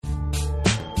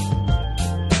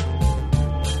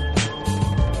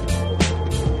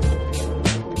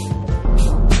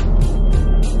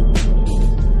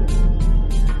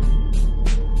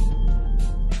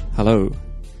Hello,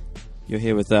 you're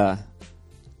here with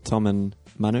Tom and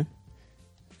Manu,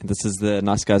 and this is the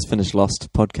Nice Guys Finish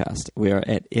Lost podcast. We are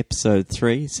at episode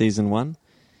 3, season 1.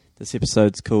 This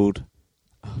episode's called...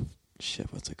 Oh,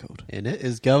 shit, what's it called? And it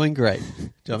is going great. Do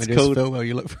you want me to called- spill while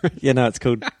you look for it? Yeah, no, it's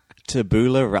called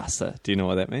Tabula Rasa. Do you know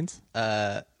what that means?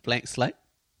 Blank slate?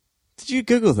 Did you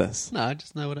Google this? No, I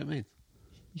just know what it means.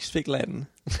 You speak Latin.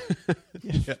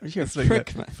 Yeah, You're a speak prick,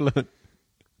 it mate. fluent.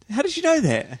 How did you know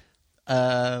that?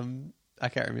 I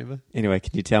can't remember. Anyway,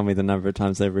 can you tell me the number of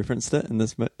times they referenced it in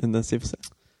this episode?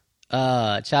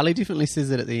 Charlie definitely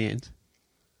says it at the end.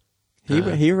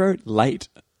 He wrote late,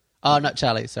 Oh, not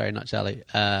Charlie. Sorry, not Charlie.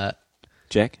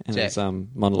 Jack, and Jack. his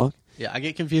monologue. Yeah, I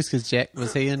get confused because Jack,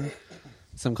 was he in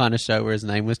some kind of show where his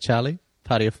name was Charlie?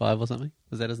 Party of Five or something?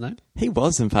 Was that his name? He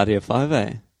was in Party of Five,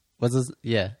 eh? Was his...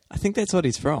 Yeah. I think that's what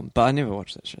he's from, but I never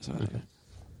watched that show, so I don't know.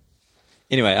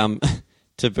 Anyway,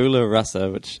 Tabula Rasa,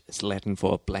 which is Latin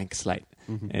for blank slate,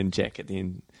 and Jack at the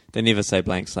end. They never say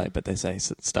blank slate, but they say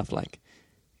stuff like,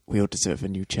 we all deserve a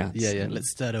new chance. Yeah. Let's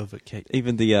start over, Kate.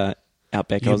 Even the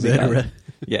Outback You Aussie guy. murderer.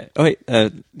 Yeah. Oh, wait,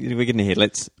 we're getting ahead.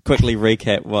 Let's quickly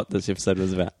recap what this episode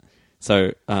was about.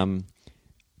 So,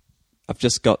 I've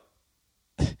just got...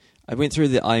 I went through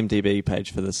the IMDb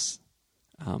page for this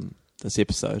this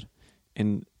episode,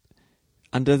 and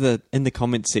in the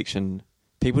comments section,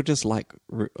 people just like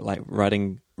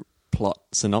writing plot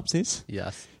synopses.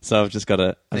 Yes. So I've just got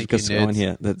to Thank you, go in nerds.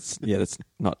 here. That's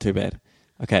not too bad.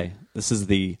 Okay, this is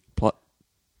the plot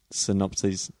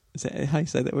synopses. Is that how you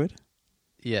say that word?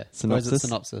 Yeah. Synopsis? Or is it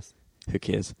synopsis? Who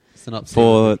cares? Synopsis.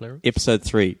 For plural. episode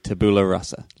 3, Tabula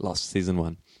Rasa, Lost season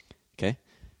 1. Okay,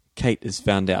 Kate is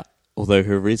found out, although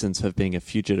her reasons for being a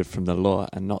fugitive from the law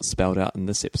are not spelled out in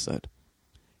this episode.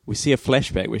 We see a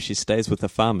flashback where she stays with a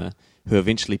farmer who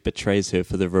eventually betrays her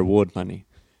for the reward money.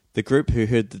 The group who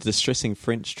heard the distressing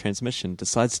French transmission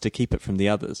decides to keep it from the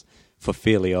others, for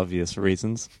fairly obvious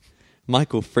reasons.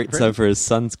 Michael frets Really? over his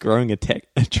son's growing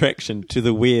attraction to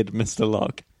the weird Mr.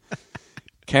 Locke.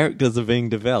 Characters are being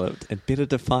developed and better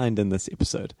defined in this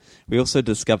episode. We also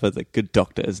discover that Good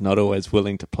Doctor is not always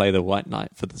willing to play the White Knight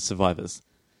for the survivors.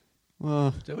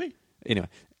 Well, Do we? anyway,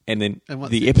 and then And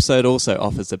what's the it? episode also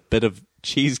offers a bit of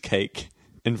cheesecake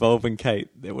involving Kate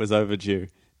that was overdue,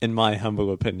 in my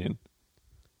humble opinion.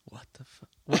 What the fuck?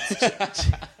 What's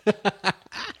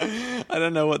I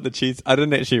don't know what the cheese... I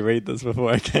didn't actually read this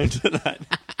before I came tonight.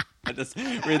 I just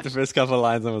read the first couple of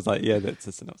lines and was like, yeah, that's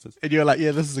a synopsis. And you were like,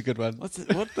 yeah, this is a good one. What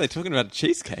are they talking about?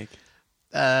 Cheesecake?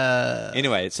 Uh,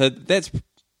 Anyway, so that's...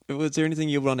 Was there anything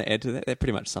you want to add to that? That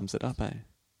pretty much sums it up, eh?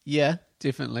 yeah,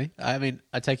 definitely. I mean,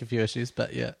 I take a few issues,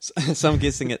 but yeah. So I'm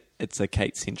guessing it's a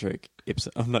Kate-centric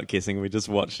episode. I'm not guessing, we just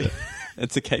watched it.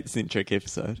 It's a Kate-centric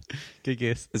episode. Good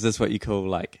guess. Is this what you call,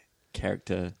 like,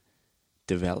 character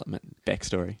development,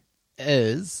 backstory?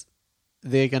 Is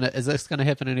this gonna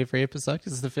happen in every episode?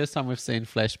 Because it's the first time we've seen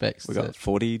flashbacks. We to- got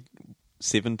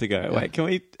 47 to go. Yeah. Wait, can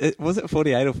we... Was it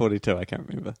 48 or 42? I can't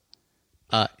remember.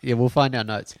 yeah, we'll find our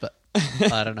notes, but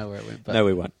I don't know where it went. But No,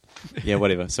 we won't. Yeah,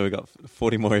 whatever. So we got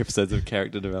 40 more episodes of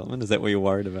character development. Is that what you're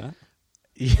worried about?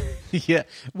 yeah.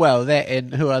 Well, that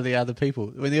and who are the other people?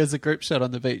 When there was a group shot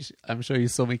on the beach, I'm sure you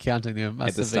saw me counting them. It must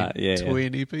At the have start, been yeah,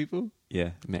 20 people.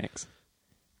 Yeah, max.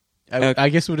 I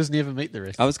guess we'll just never meet the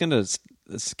rest. I was going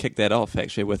to kick that off,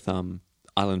 actually, with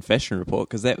Island Fashion Report,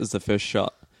 because that was the first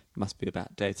shot. Must be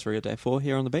about day 3 or day 4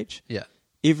 here on the beach. Yeah.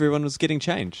 Everyone was getting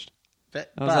changed.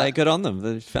 But, I was like, good on them.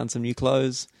 They found some new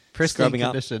clothes. pristine scrubbing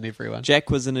up. condition, everyone. Jack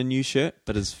was in a new shirt,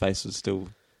 but his face was still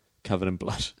covered in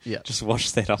blood. Yeah. Just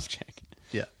wash that off, Jack.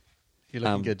 Yeah. You're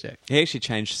looking good, Jack. He actually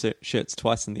changed shirts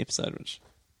twice in the episode,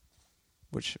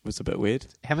 which was a bit weird.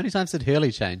 How many times did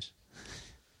Hurley change?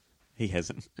 He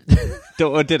hasn't.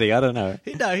 Or did he? I don't know.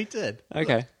 No, he did.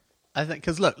 Okay. I think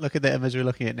because look at the image we're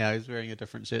looking at now. He's wearing a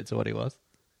different shirt to what he was.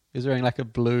 He was wearing like a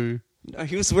blue. No,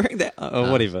 he was wearing that.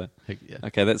 Oh, whatever. Yeah.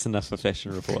 Okay, that's enough for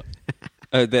fashion report.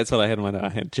 Oh, that's what I had in my note. I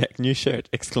had Jack, new shirt,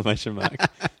 exclamation mark.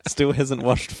 Still hasn't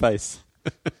washed face.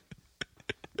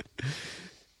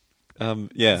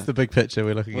 Yeah. It's the big picture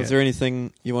we're looking Was at. there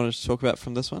anything you wanted to talk about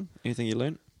from this one? Anything you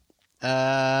learned?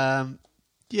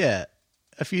 Yeah,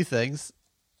 a few things.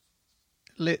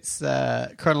 Let's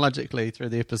chronologically through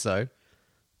the episode.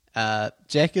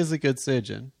 Jack is a good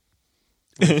surgeon.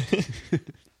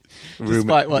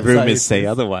 Despite what Rumors Saeed say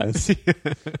says. otherwise.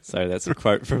 So that's a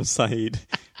quote from Saeed.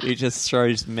 He just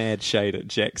throws mad shade at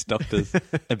Jack's doctor's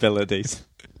abilities.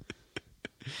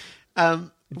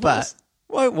 But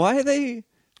Why are they...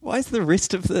 Why is the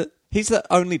rest of the... He's the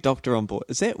only doctor on board.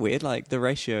 Is that weird? Like, the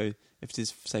ratio, if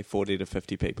there's, say, 40 to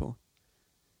 50 people,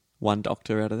 one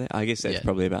doctor out of that? I guess that's Yeah.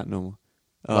 probably about normal.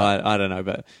 Oh, Well- I don't know,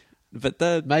 but But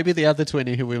the Maybe the other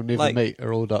 20 who we'll never Like- meet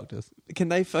are all doctors. can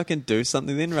they fucking do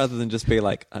something then rather than just be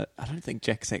like, I don't think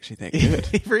Jack's actually that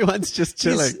good. Everyone's just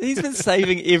chilling. He's been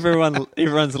saving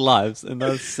everyone's lives, and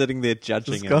they're sitting there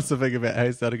judging Just him. gossiping about how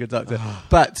he's not a good doctor.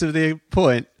 But to the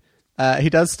point, he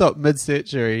does stop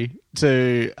mid-surgery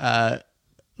to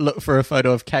look for a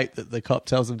photo of Kate that the cop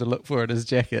tells him to look for in his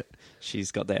jacket.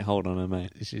 She's got that hold on her,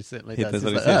 mate. She certainly Yeah, does. that's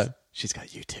He's what he like, says. "Oh." She's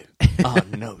got you too. Oh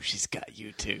no, she's got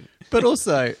you too. But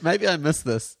also, maybe I missed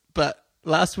this, but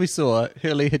last we saw,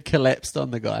 Hurley had collapsed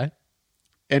on the guy,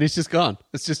 and he's just gone.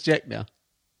 It's just Jack now.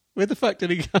 Where the fuck did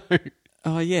he go?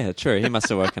 Oh yeah, true. He must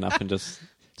have woken up and just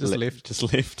left.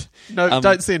 Just left. No,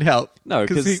 don't send help. No,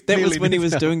 because he that was clearly when he needs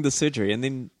was help. doing the surgery, and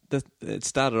then it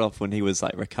started off when he was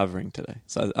like recovering today.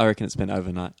 So I reckon it's been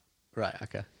overnight. Right,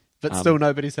 okay. But still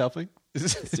nobody's helping?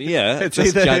 So, yeah, It's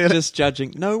just, either- just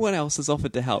judging. No one else has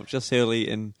offered to help. Just Hurley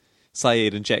and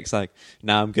Saeed, and Jack's like,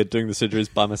 "Nah, I'm good doing the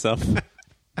surgeries by myself."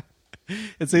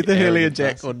 It's either Hurley and arrogant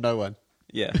Jack bastard. or no one.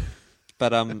 Yeah,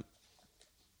 but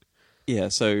yeah.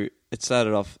 So it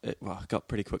started off. It got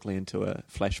pretty quickly into a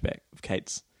flashback of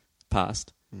Kate's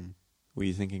past. Were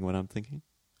you thinking what I'm thinking?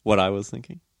 What I was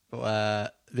thinking?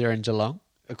 They're in Geelong,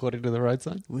 according to the road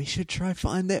sign. We should try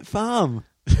find that farm.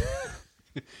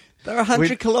 They're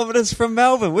 100 kilometres from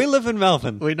Melbourne. We live in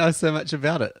Melbourne. We know so much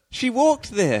about it. She walked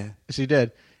there. She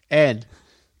did. And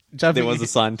jumping, There was a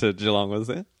sign to Geelong, was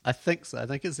there? I think so. I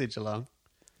think it said Geelong,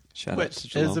 Shout out which to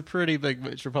Geelong. is a pretty big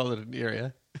metropolitan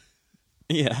area.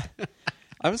 Yeah.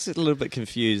 I was a little bit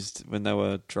confused when they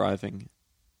were driving,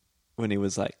 when he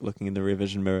was like looking in the rear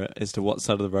vision mirror as to what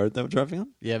side of the road they were driving on.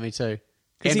 Yeah, me too.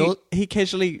 'Cause And he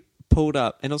casually pulled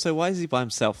up, and also why is he by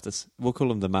himself? We'll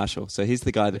call him the marshal. So he's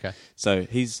the guy that. Okay. So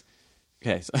he's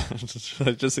okay. So should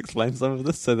I just explain some of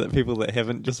this so that people that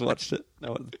haven't just watched it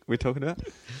know what we're talking about?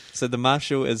 So the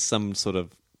marshal is some sort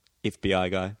of FBI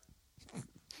guy.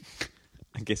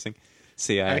 I'm guessing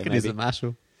CIA. I reckon maybe. he's a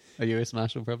marshal, a US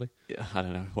marshal, probably. Yeah, I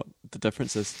don't know what the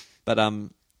difference is, but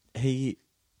he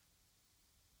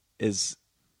is.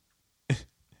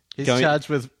 He's Going- charged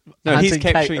with No, hunting he's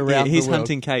capturing. Kate around he's the world.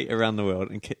 hunting Kate around the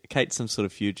world, and Kate's some sort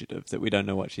of fugitive that we don't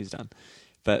know what she's done.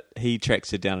 But he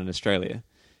tracks her down in Australia.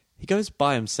 He goes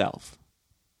by himself.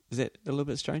 Is that a little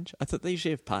bit strange? I thought they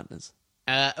usually have partners.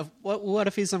 What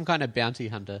if he's some kind of bounty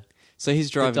hunter? So he's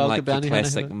driving dog like the bounty hunter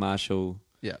classic who- Marshall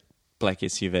Yeah. black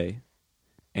SUV,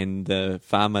 and the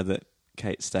farmer that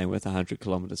Kate's staying with 100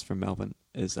 kilometres from Melbourne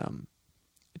is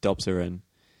dobs her in.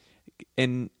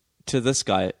 And to this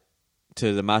guy,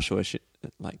 to the marshal,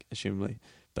 assumably,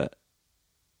 but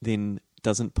then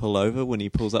doesn't pull over when he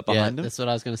pulls up behind him. That's what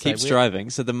I was going to say. Keeps driving.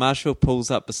 So the marshal pulls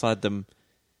up beside them,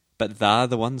 but they're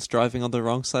the ones driving on the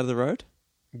wrong side of the road.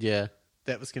 Yeah,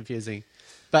 that was confusing.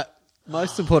 But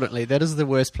most importantly, that is the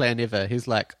worst plan ever. He's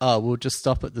like, "Oh, we'll just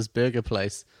stop at this burger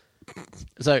place."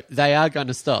 So they are going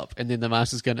to stop, and then the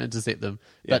marshal's going to intercept them.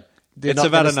 Yeah. But they're It's not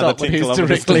about going to another stop when 10 he's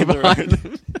kilometres directly down the behind road.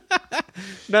 them.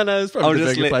 No, it's probably the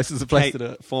burger place is a place Kate to do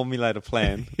it. formulate a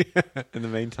plan in the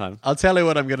meantime. I'll tell her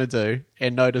what I'm going to do,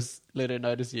 and let her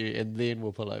notice you, and then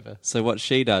we'll pull over. So what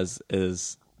she does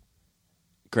is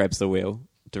grabs the wheel,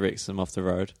 directs him off the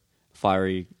road,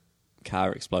 fiery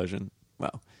car explosion.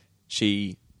 Well,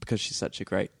 because she's such a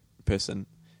great person,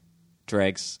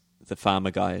 drags the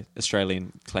farmer guy,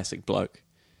 Australian classic bloke,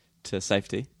 to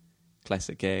safety.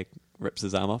 Classic gag, rips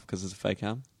his arm off because it's a fake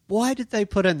arm. Why did they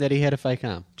put in that he had a fake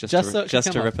arm? Just so it could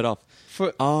to come rip off?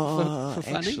 it off. For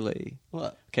funny? Actually.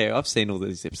 What? Okay, I've seen all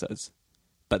these episodes,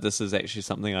 but this is actually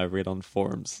something I read on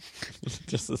forums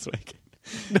just this week.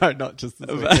 No, not just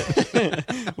this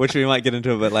week. Which we might get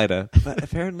into a bit later. But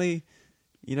apparently,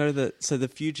 so The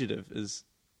Fugitive is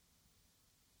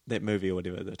that movie or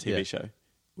whatever, the TV Yeah. show,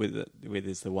 where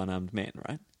there's the one-armed man,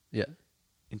 right? Yeah.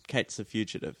 And Kate's a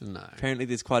fugitive. No. Apparently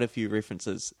there's quite a few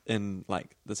references in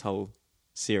like this whole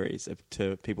series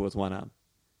to people with one arm.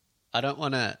 I don't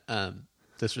want to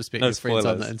disrespect No your friends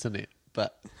on spoilers. the internet,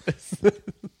 but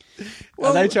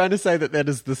Well- are they trying to say that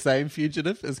is the same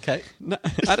fugitive as Kate? No,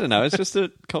 I don't know. It's just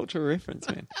a cultural reference,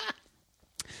 man.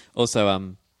 Also,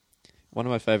 one of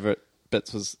my favourite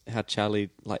bits was how Charlie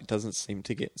doesn't seem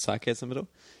to get sarcasm at all.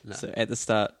 No. So at the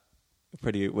start,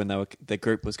 when the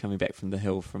group was coming back from the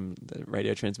hill from the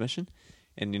radio transmission,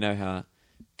 and you know how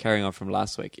carrying on from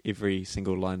last week, every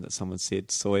single line that someone said,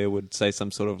 Sawyer would say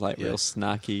some sort of real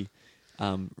snarky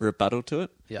rebuttal to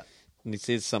it. Yeah. And he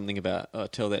says something about,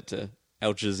 tell that to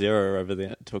Al Jazeera over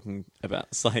there, talking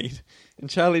about Saeed. And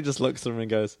Charlie just looks at him and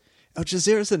goes, Al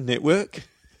Jazeera's a network?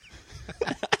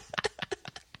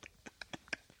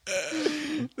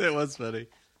 That was funny.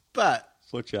 But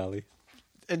For Charlie.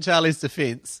 in Charlie's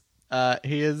defense,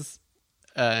 he is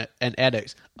an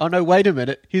addict. Oh no, wait a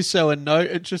minute. He's showing no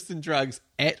interest in drugs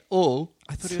at all.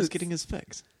 I thought he was getting his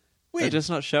fix. When? They're just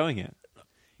not showing it.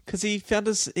 Because he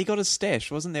got his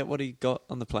stash. Wasn't that what he got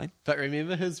on the plane? But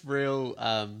remember his real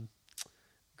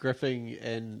gripping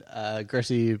and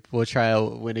gritty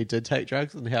portrayal when he did take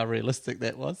drugs and how realistic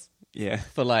that was Yeah.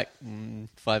 for like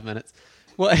 5 minutes.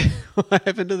 What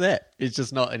happened to that? He's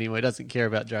just not anymore. He doesn't care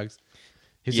about drugs.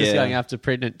 He's just Yeah. going after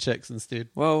pregnant chicks instead.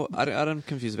 Well, I'm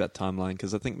confused about timeline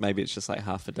because I think maybe it's just like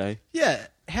half a day. Yeah.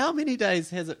 How many days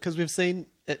has it? Because we've seen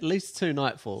at least 2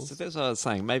 nightfalls. So that's what I was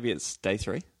saying. Maybe it's day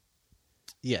 3.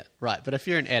 Yeah, right. But if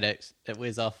you're an addict, it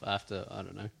wears off after, I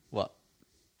don't know,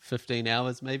 15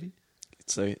 hours maybe?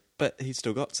 So, but he's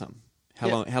still got some. How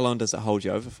Yeah. long? How long does it hold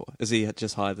you over for? Is he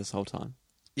just high this whole time?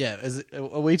 Yeah.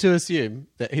 Are we to assume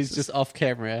that he's just off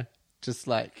camera, just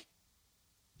like...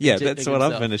 Yeah, Injecting that's what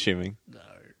I've himself. been assuming. No.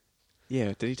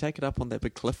 Yeah, did he take it up on that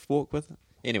big cliff walk with it?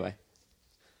 Anyway,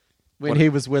 When What- he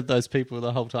was with those people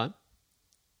the whole time?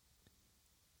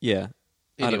 yeah.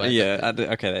 Anyway.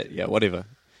 Yeah, whatever.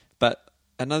 But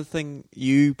another thing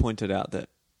you pointed out that,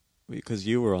 because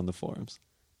you were on the forums.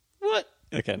 What?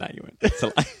 Okay, no, you weren't. It's a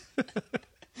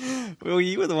lie. Well,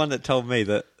 you were the one that told me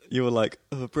that you were like,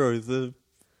 oh, bro, the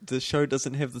show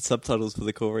doesn't have the subtitles for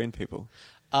the Korean people.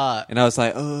 And I was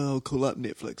like, oh, I'll call up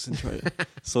Netflix and try to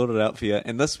sort it out for you.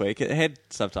 And this week it had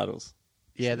subtitles.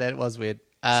 Yeah, that was weird.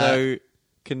 So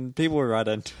can people write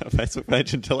into our Facebook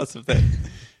page and tell us if that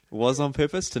was on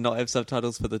purpose to not have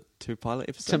subtitles for the 2 pilot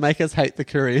episodes? to make us hate the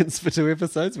Koreans for 2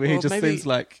 episodes, where he Well, just maybe- seems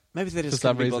like Maybe they for just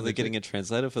some couldn't be reason bothered they getting a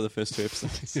translator for the first 2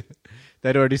 episodes.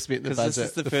 they'd already spent the 'Cause this budget,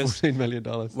 is the the first- $14 million.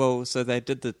 Well, so they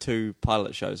did the 2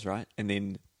 pilot shows, right? And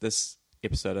then this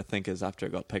episode, I think, is after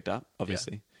it got picked up,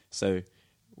 obviously. So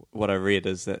what I read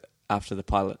is that after the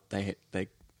pilot, they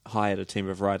hired a team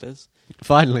of writers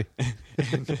Finally.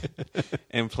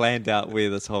 and planned out where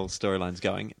this whole storyline's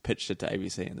going, pitched it to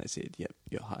ABC, and they said, yep,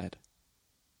 you're hired.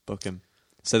 Book him.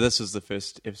 So this was the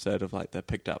first episode of like the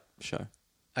picked up show.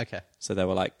 Okay. So they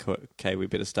were like, okay, we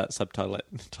better start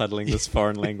titling this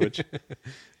foreign language. Yeah.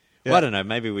 Well, I don't know.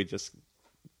 Maybe we just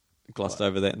glossed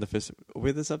over that in the first...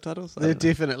 Were the subtitles? I They're don't know.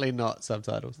 definitely not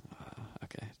subtitles.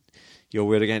 Okay. Your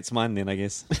word against mine then, I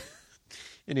guess.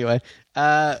 Anyway,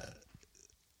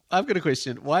 I've got a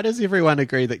question. Why does everyone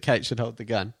agree that Kate should hold the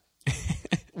gun?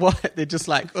 What? They're just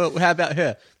like, oh, how about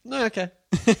her? No, okay.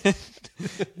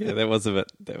 Yeah, that was a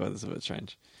bit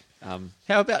strange. How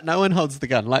about no one holds the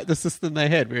gun? Like the system they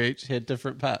had where each had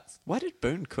different parts. Why did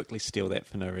Boone quickly steal that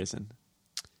for no reason?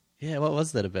 Yeah, what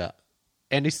was that about?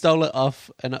 And he stole it off,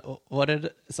 and what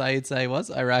did Saeed say was?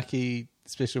 Iraqi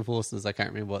Special Forces. I can't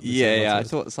remember what the Yeah. I was.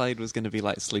 thought Saeed was going to be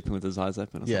like sleeping with his eyes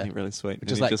open or Yeah. something really sweet. And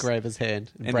Just he like grab his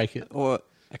hand and break it. Or,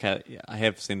 okay, yeah, I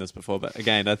have seen this before, but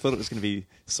again, I thought it was going to be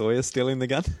Sawyer stealing the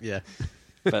gun. Yeah.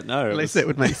 But no. At it least was- that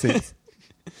would make sense.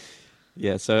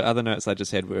 Yeah, so other notes I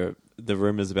just had were the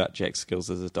rumours about Jack's skills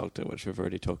as a doctor, which we've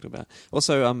already talked about.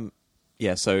 Also, and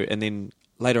then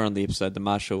later on in the episode, the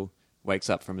marshal wakes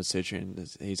up from his surgery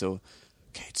and he's all,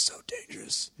 Kate's so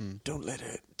dangerous. Don't let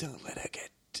her get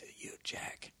to you,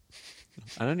 Jack.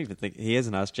 I don't even think, he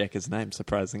hasn't asked Jack his name,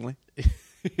 surprisingly.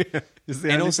 Is the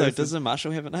And only also, person- does the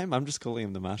marshal have a name? I'm just calling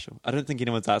him the marshal. I don't think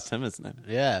anyone's asked him his name.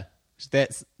 Yeah.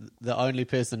 That's the only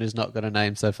person who's not got a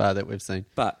name so far that we've seen.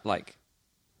 But, like,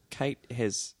 Kate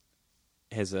has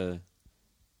a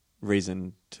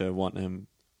reason to want him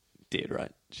dead,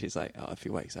 right? She's like, oh, if he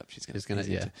wakes up, she's gonna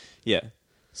yeah. Yeah.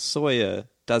 Sawyer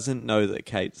doesn't know that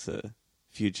Kate's a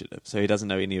fugitive, so he doesn't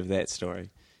know any of that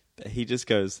story. But he just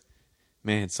goes,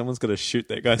 man, someone's got to shoot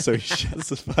that guy, so he shuts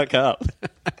the fuck up.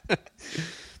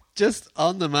 Just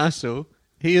on the marshal,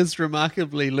 he is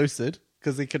remarkably lucid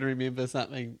because he can remember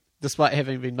something despite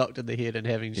having been knocked in the head and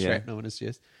having Yeah. shrapnel in his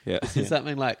chest. Yeah. He said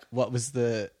something like, what were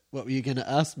you going to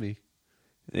ask me?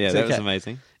 Yeah, It's that was okay.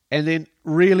 amazing. And then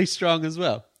really strong as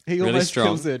well. He Really almost strong.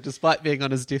 kills her despite being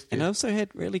on his deathbed. And also had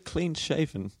really clean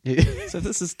shaven. Yeah. So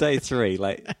this is day 3.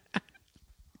 Like,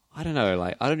 I don't know.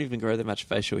 Like, I don't even grow that much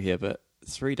facial hair, but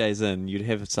 3 days in, you'd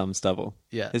have some stubble.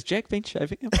 Yeah. Has Jack been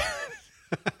shaving him?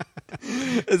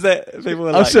 Is that people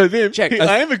are I'll like, show them. Jack,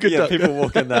 I am a good doctor. People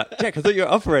walk in that. Jack, I thought you were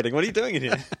operating. What are you doing in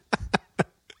here?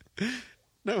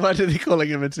 No wonder they're calling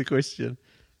him into question.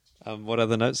 What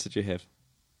other notes did you have?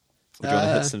 Or do you want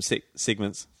to hit some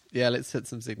segments? Yeah, let's hit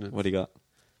some segments. What do you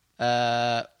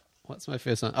got? What's my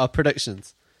first one? Oh,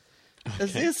 predictions.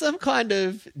 Is there some kind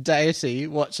of deity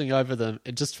watching over them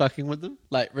and just fucking with them?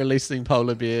 Like releasing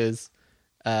polar bears?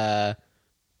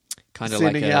 Kind of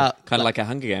Sending out, like a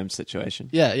Hunger Games situation.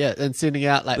 Yeah, and sending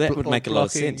out like That would make a lot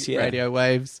of blocking sense, yeah. radio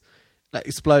waves, like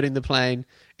exploding the plane,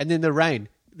 and then the rain.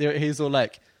 There, he's all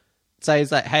like, So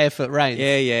he's like, hey, if it rains,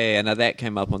 Yeah. Now that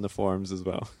came up on the forums as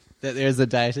well. that there is a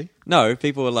deity. No,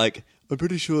 people were like, I'm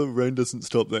pretty sure rain doesn't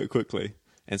stop that quickly.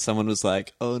 And someone was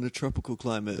like, oh, in a tropical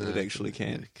climate, it actually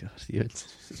can.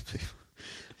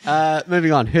 God,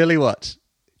 moving on, Hurley Watch.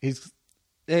 Do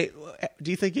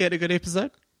you think he had a good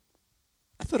episode?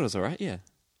 I thought it was all right, yeah.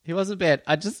 He wasn't bad.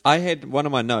 I had one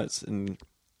of my notes in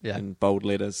Yeah. bold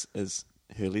letters is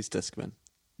Hurley's Discman.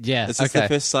 Yeah. Is this the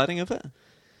first sighting of it?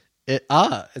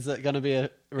 Is it going to be a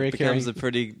It recurring? becomes a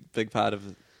pretty big part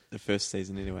of the first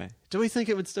season anyway. Do we think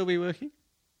it would still be working?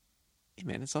 Yeah,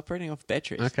 man, it's operating off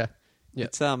batteries. Okay. Yeah.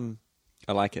 It's I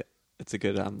like it. It's a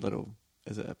good little.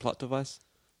 Is it a plot device?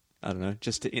 I don't know.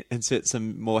 Just to insert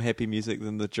some more happy music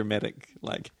than the dramatic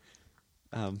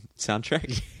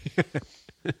soundtrack.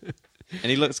 And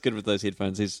he looks good with those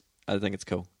headphones. I think it's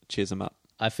cool. It cheers him up.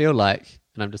 I feel like,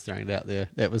 and I'm just throwing it out there,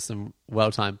 that was some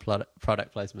well-timed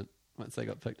product placement once they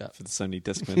got picked up. For the Sony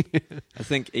Discman. I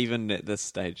think even at this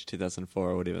stage, 2004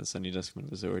 or whatever, Sony Discman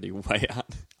was already way out.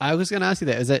 I was going to ask you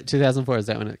that. Is that 2004? Is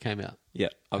that when it came out? Yeah,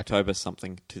 October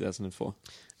something, 2004.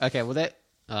 Okay, well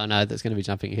oh no, that's going to be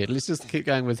jumping ahead. Let's just keep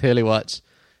going with Hurley Watch.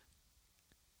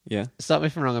 Yeah. Stop me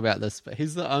if I'm wrong about this, but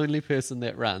he's the only person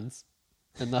that runs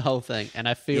in the whole thing. And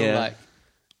I feel like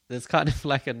there's kind of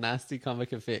like a nasty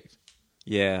comic effect.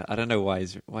 Yeah, I don't know why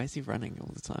is he running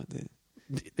all the time.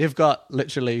 They've got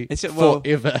literally Well,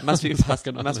 forever. Must be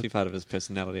fucking part of his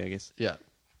personality, I guess. Yeah.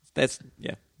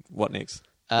 What next?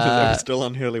 Uh, We're still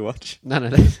on Hurley Watch. No.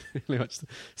 Hurley Watch.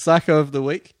 Psycho of the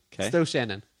week. Okay. Still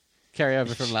Shannon. Carry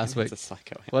over from last week. It's a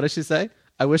psycho. What did she say?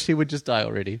 I wish he would just die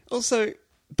already. Also,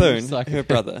 Boone, Psycho. her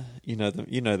brother, you know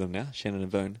them now, Shannon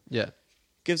and Boone, Yeah.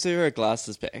 gives her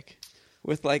glasses back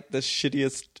with like the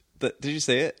shittiest. Did you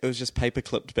see it? It was just paper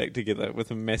clipped back together with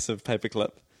a massive paper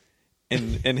clip,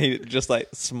 and he just like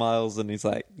smiles and he's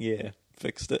like, "Yeah,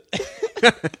 fixed it."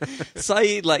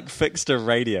 Saeed like fixed a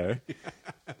radio.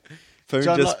 Boone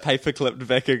John just paper clipped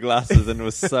back her glasses and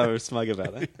was so smug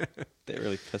about it. That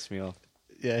really pissed me off.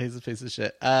 Yeah, he's a piece of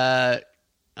shit.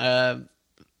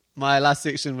 My last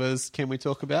section was, can we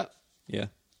talk about? Yeah,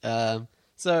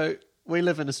 So we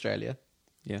live in Australia.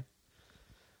 yeah.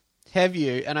 Have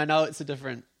you, and I know it's a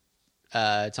different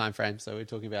time frame, so we're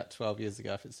talking about 12 years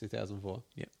ago if it's 2004.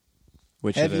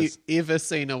 Which Have it you is. ever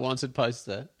seen a wanted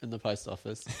poster in the post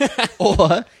office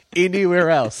or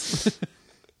anywhere else?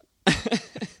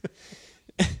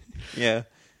 Yeah,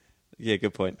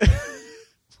 good point.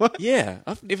 What? Yeah,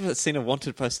 I've never seen a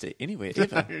wanted poster anywhere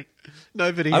ever.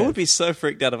 Nobody I has. would be so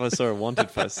freaked out if I saw a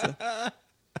wanted poster.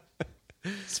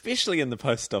 Especially in the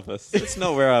post office. It's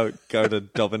not where I would go to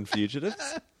dobbin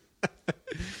fugitives.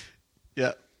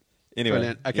 Yeah. Anyway.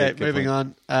 Brilliant. Okay, yeah, good moving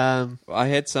point. on. I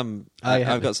had some... Oh, you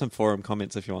have I've got some forum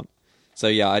comments if you want. So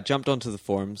yeah, I jumped onto the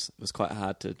forums. It was quite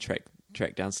hard to track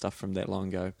down stuff from that long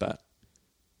ago, but...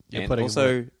 You're and putting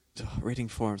also, reading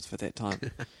forums for that time.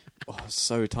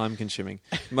 So time consuming.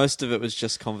 Most of it was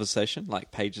just conversation,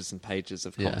 like pages and pages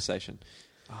of Yeah. conversation.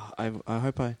 I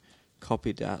hope I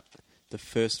copied out the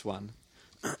first one.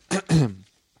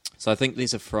 So I think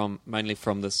these are mainly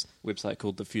from this website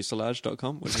called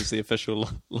thefuselage.com, which is the official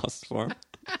Lost forum.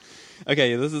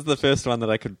 Okay, this is the first one that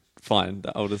I could find.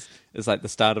 The oldest is like the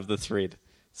start of the thread.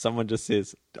 Someone just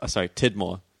says,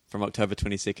 Tidmore from October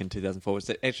 22nd, 2004.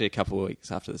 It's actually a couple of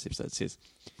weeks after this episode. Says,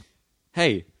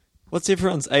 "Hey, what's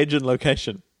everyone's age and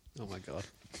location?" Oh my God.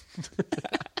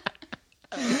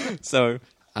 So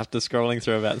after scrolling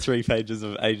through about 3 pages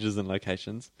of ages and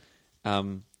locations,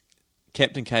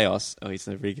 Captain Chaos, he's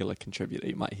a regular contributor.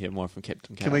 You might hear more from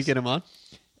Captain Chaos. Can we get him on?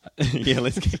 Yeah,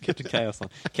 let's get Captain Chaos on.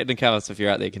 Captain Chaos, if you're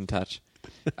out there, get in touch.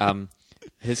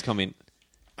 His comment,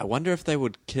 I wonder if they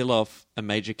would kill off a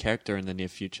major character in the near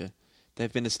future.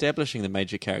 They've been establishing the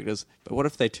major characters, but what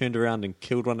if they turned around and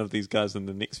killed one of these guys in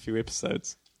the next few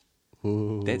episodes?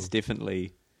 Ooh. That's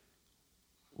definitely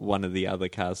one of the other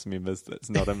cast members that's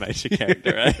not a major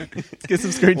character, eh? Let's get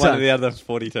some screen One of time. the other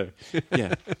 42.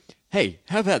 Yeah. Hey,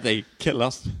 how about they kill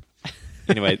us?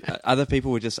 Anyway, other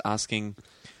people were just asking...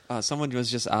 someone was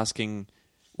just asking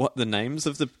what the names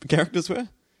of the characters were.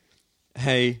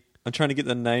 Hey, I'm trying to get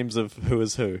the names of who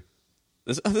is who.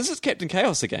 This is Captain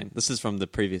Chaos again. This is from the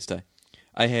previous day.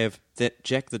 I have that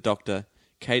Jack the Doctor,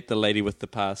 Kate the Lady with the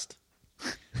Past,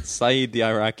 Saeed the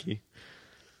Iraqi,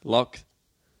 Locke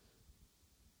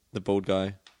the bald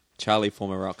guy, Charlie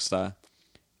former rock star.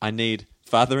 I need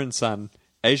father and son,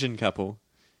 Asian couple,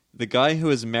 the guy who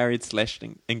is married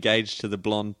 / engaged to the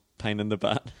blonde pain in the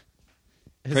butt,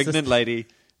 pregnant lady,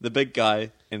 the big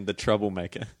guy, and the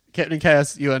troublemaker. Captain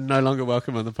Chaos, you are no longer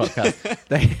welcome on the podcast.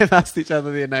 They have asked each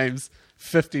other their names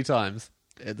 50 times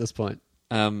at this point.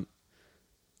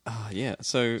 Yeah,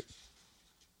 so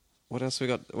What else we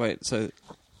got? Wait, so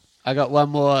I got one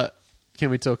more. Can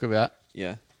we talk about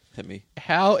yeah, hit me.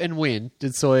 how and when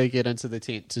did Sawyer get into the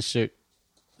tent to shoot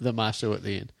the marshal at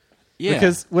the end? Yeah,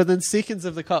 Because within seconds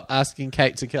of the cop asking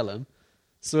Kate to kill him,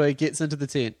 Sawyer gets into the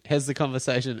tent, has the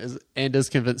conversation, and is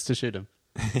convinced to shoot him.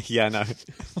 yeah, no,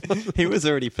 he was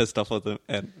already pissed off with him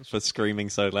and for screaming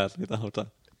so loudly the whole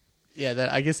time. Yeah,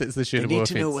 I guess it's the You shootable need offense.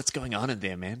 to know what's going on in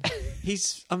there, man.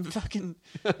 I'm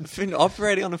been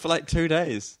operating on it for like 2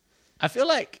 days. I feel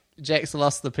like Jack's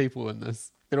lost the people in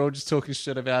this. They're all just talking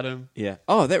shit about him. Yeah.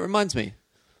 Oh, that reminds me.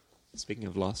 Speaking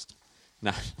of Lost.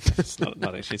 No, it's not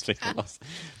actually speaking of Lost.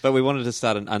 But we wanted to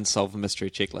start an unsolved mystery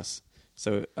checklist.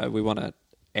 So we want to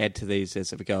add to these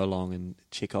as we go along and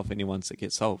check off any ones that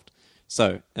get solved.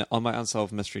 So on my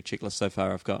unsolved mystery checklist so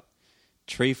far, I've got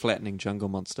tree flattening jungle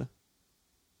monster.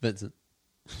 Vincent.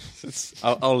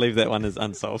 I'll leave that one as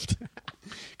unsolved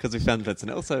because we found Vincent.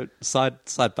 Also,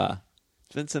 sidebar.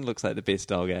 Vincent looks like the best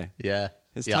dog, eh? Yeah.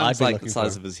 His yeah, tongue's I'd be like looking the for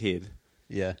size him. of his head.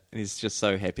 Yeah. And he's just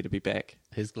so happy to be back.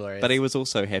 He's glorious. But he was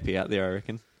also happy out there, I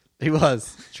reckon. He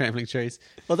was trampling trees.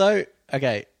 Although,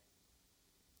 okay,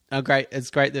 great. It's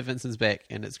great that Vincent's back,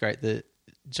 and it's great that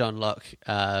John Locke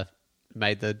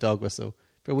made the dog whistle.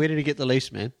 But where did he get the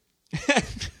leash, man?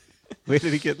 Where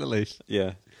did he get the leash?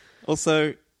 Yeah.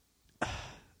 Also,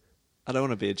 I don't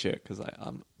want to be a jerk because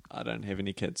I don't have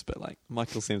any kids, but like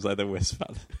Michael seems like the worst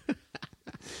father.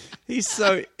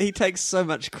 He takes so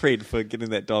much cred for getting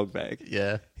that dog back.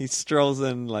 Yeah. He strolls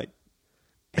in like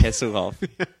Hasselhoff.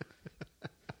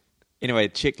 Anyway,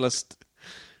 checklist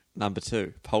number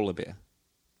 2, polar bear.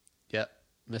 Yep.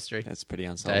 Mystery. That's pretty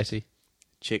unsolved. Deity.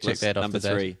 Check Checklist that off number the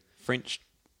date. 3, French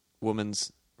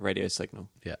woman's radio signal.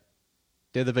 Yeah.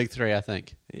 They're the big three, I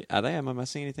think. Are they? Am I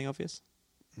missing anything obvious?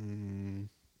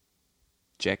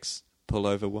 Jack's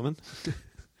pullover woman.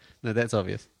 No, that's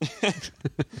obvious.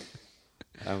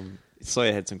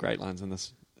 Sawyer had some great lines in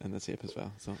this ep as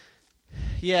well. So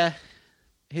Yeah.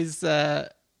 He's had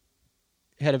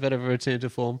a bit of a return to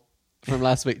form from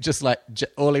last week. Just like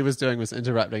all he was doing was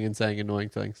interrupting and saying annoying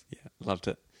things. yeah, loved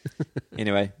it.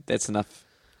 Anyway, that's enough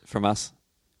from us.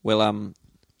 We'll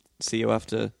see you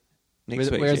after next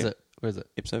week. Where is it? Where is it?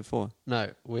 Episode 4. No,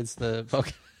 where's the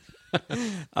podcast?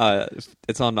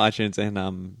 It's on iTunes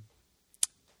and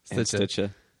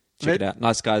Stitcher. Check it out.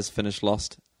 Nice Guys Finish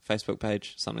Lost Facebook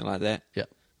page, something like that. Yeah.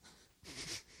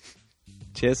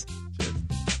 Cheers.